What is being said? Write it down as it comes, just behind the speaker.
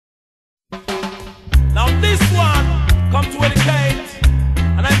This one come to educate,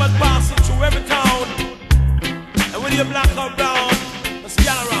 and I must pass it through every town. And when you black or brown, let's get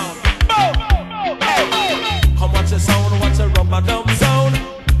around. Come watch the sound, watch the rubber dub sound.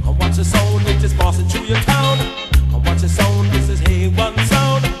 Come watch the sound, it is passing through your town. Come watch the sound, this is A1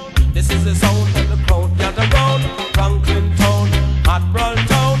 sound. This is the sound that the crowd gather round. Franklin Town, Admiral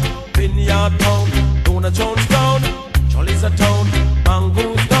Town, Vineyard Town, Dona Jones Town, Jolly's a town,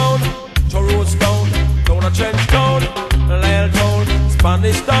 Mongoose Town, Toros Town, Dona Trench Town, Lyle Town,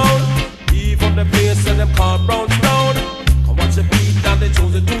 Spanish Town, even the place that them call Brownstown. Come watch the beat and they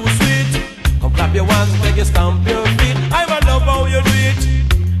chose it too sweet. Come clap your hands, make you stamp your feet. I will love how you do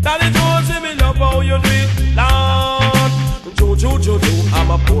it. Daddy Josey, me love how you do it. Lord, Joe, I'm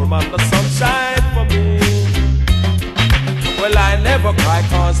a poor man, the sunshine for me. Well, I never cry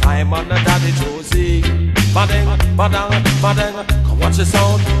cause I'm on the Daddy Josey. Badang, badang, badang. Come watch the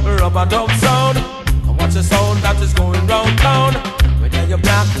sound, rubber dub sound. Come watch the sound that is going round town. Whether you're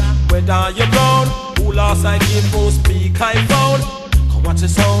black, whether you're brown, who lost I give, who speak I found. Come watch the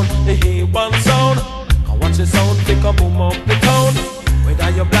sound, the A1 sound. Come watch the sound, pick a boom up the town. Whether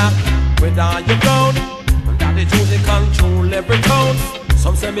you're black, whether you're brown, and Daddy Josey control every town.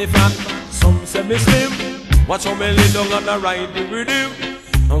 Some say me fat, some say me slim. Watch how me lay down and I ride the rhythm.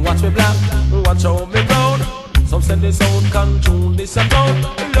 And watch me black, watch how me brown. Some say the sound control this account.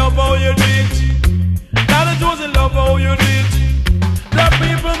 Love how you do it. Daddy Josey love how you do it. Black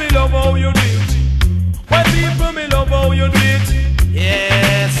people me love how you do it. White people me love how you do it.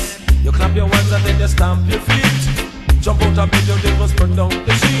 Yes, you clap your hands and then you stamp your feet. Jump out of bed, you devil spread down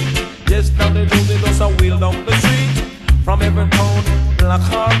the sheet. Yes, Daddy Josey does a wheel down the street. From every town, black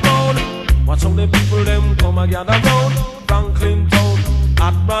or brown. Watch how the people them come and gather round. Franklin Town,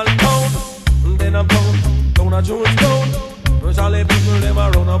 Admiral Town, and then a town, Dona Jones Town. Where's all the people them a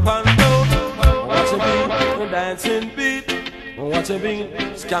run up and down. Watch a beat, a dancing beat. Watch a beat,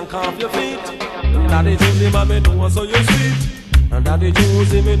 skank off your feet. Daddy Josey, man, me know so you sweet. And Daddy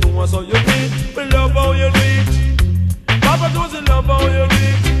Josey, me know so you beat. We love how you do it. Papa Josey love how you do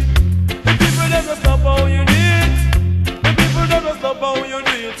it. The people them just love how you do it. The people them just love how you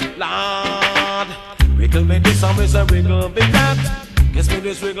do it. Lord, wiggle me this and me say wiggle me that. Guess me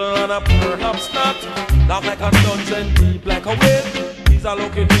this wiggle and a perhaps not. Dark like a dungeon, deep like a whale. These are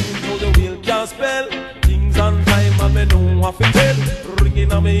looking into the wheel can't spell. Things on time and me know what to tell.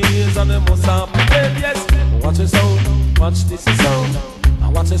 Ringing on me ears and they must have me tell. Yes, watch the sound, watch this sound. I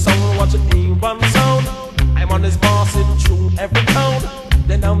watch the sound, watch the A1 sound. I'm on this boss in through every town.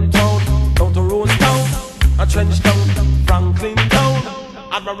 Then I'm down to Rose Town, a Trench Town, Franklin Town,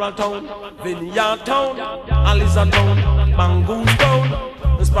 Admiral Town, Vineyard Town, Aliza Town, Mongoose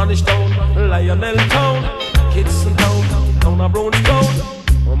Town, Spanish Town, Lionel Town, Kidston Town, Town of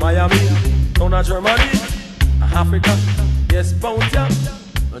Brownstown, Miami, Town of Germany, Africa, yes, Bounty,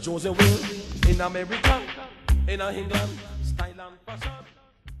 Josey will in America, in England, style and fashion.